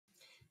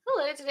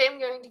So today I'm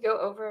going to go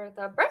over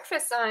the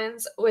breakfast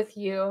signs with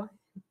you.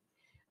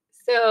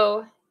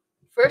 So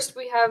first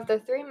we have the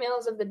 3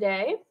 meals of the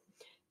day.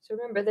 So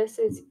remember, this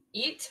is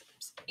eat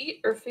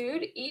or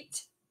food,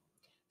 eat.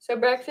 So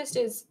breakfast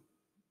is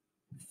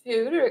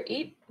food or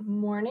eat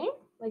morning,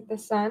 like the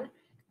sun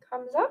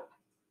comes up.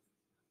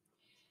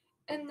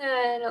 And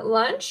then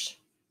lunch,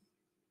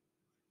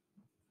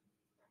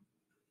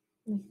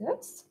 like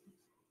this.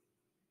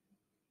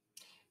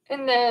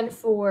 And then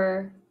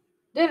for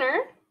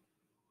dinner,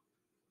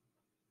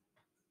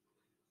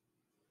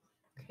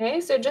 okay,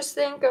 so just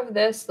think of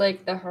this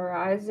like the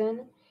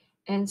horizon.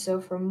 And so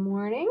for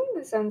morning,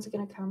 the sun's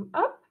going to come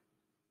up.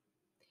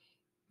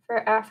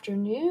 For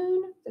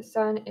afternoon, the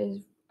sun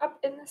is up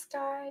in the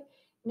sky.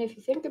 And if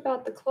you think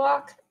about the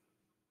clock,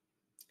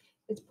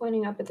 it's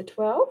pointing up at the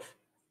 12.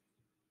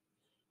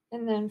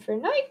 And then for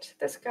night,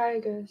 the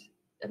sun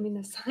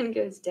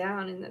goes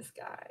down in the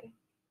sky.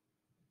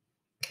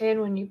 Okay,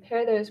 and when you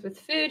pair those with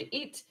food,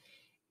 eat,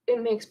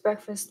 it makes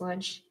breakfast,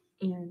 lunch,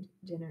 and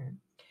dinner.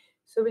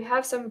 So we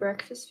have some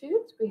breakfast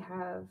foods. We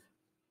have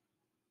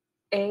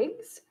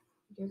eggs.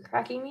 You're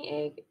cracking the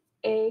egg.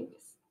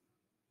 Eggs.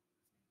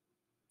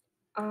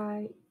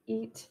 I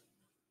eat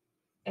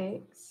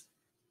eggs.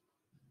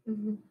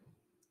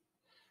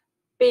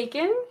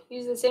 Bacon.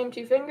 Use the same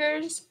 2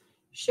 fingers.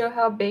 Show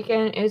how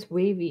bacon is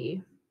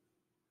wavy.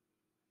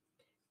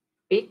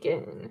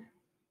 Bacon.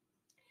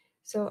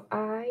 So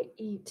I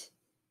eat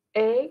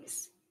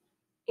eggs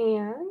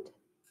and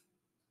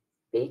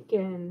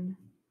bacon.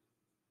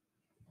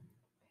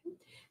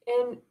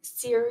 And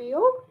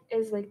cereal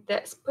is like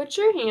this. Put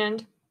your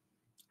hand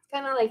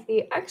kind of like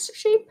the X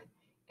shape,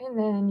 and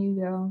then you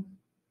go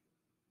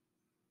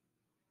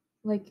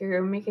like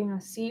you're making a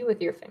C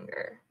with your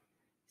finger.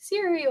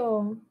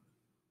 Cereal.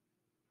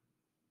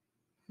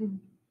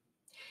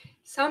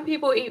 Some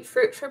people eat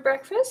fruit for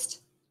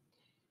breakfast.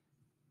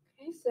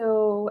 Okay,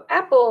 so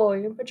apple,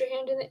 you're gonna put your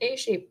hand in the A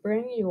shape.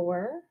 Bring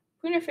your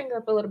pointer finger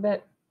up a little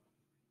bit.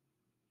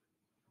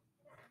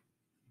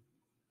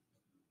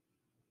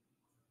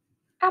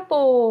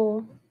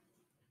 Apple.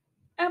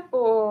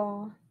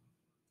 Apple.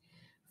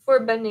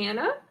 For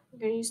banana, you're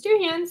gonna use 2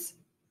 hands.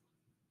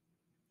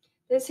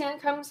 This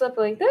hand comes up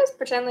like this,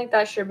 pretend like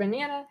that's your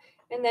banana,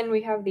 and then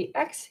we have the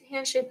X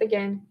hand shape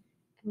again,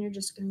 and you're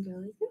just gonna go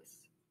like this,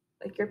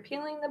 like you're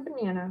peeling the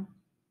banana.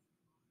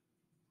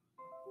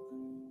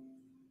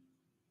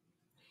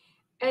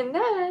 And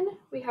then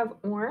we have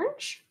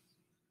orange,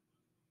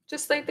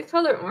 just like the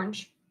color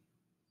orange.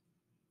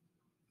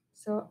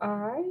 So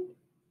I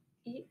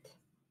eat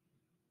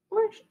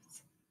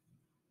oranges.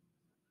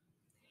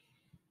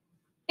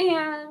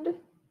 And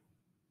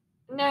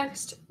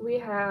next we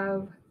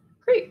have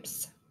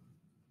grapes.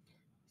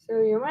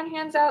 So your one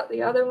hand's out,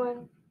 the other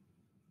one,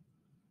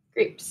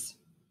 grapes.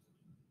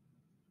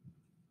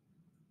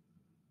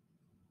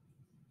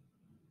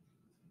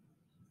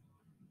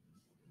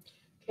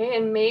 Okay,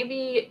 and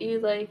maybe you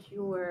like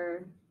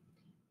your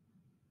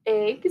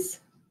eggs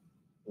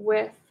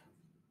with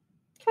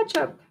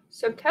ketchup.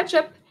 So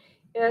ketchup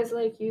is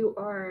like you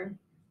are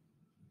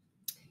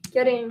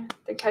getting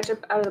the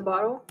ketchup out of the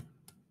bottle.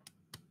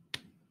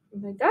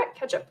 Like that,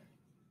 ketchup.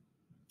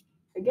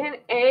 Again,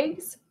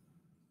 eggs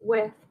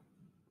with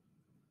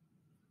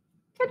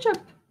ketchup.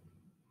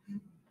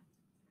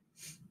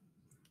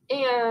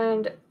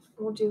 And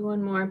we'll do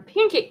one more,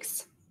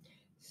 pancakes.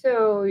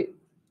 So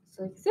it's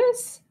like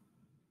this.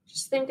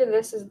 Just think of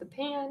this as the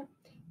pan,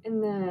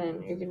 and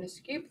then you're gonna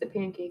scoop the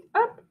pancake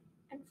up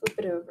and flip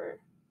it over.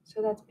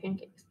 So that's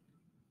pancakes.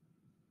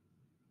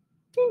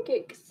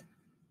 Pancakes.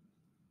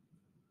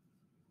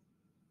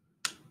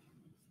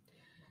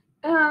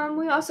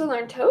 We also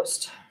learned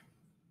toast.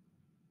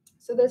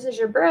 So this is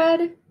your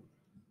bread.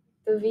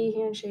 The V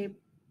hand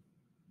shape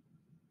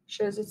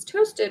shows it's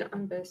toasted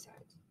on both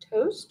sides.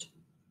 Toast.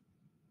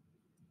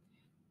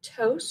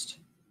 Toast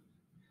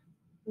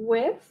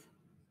with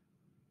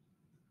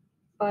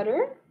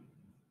butter,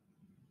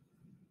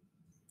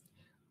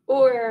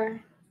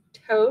 or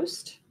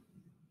toast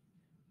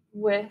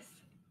with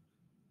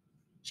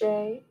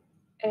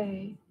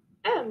J-A-M,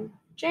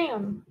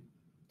 jam.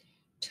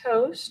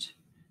 Toast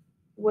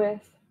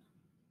with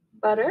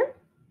butter,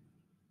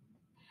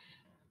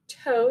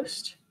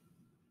 toast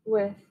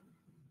with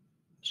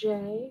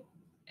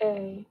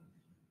J-A-M.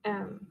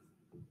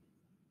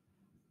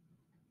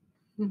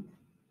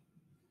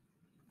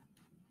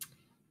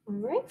 All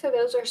right, so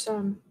those are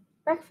some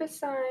breakfast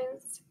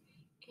signs,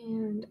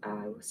 and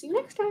I will see you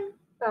next time.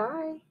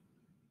 Bye.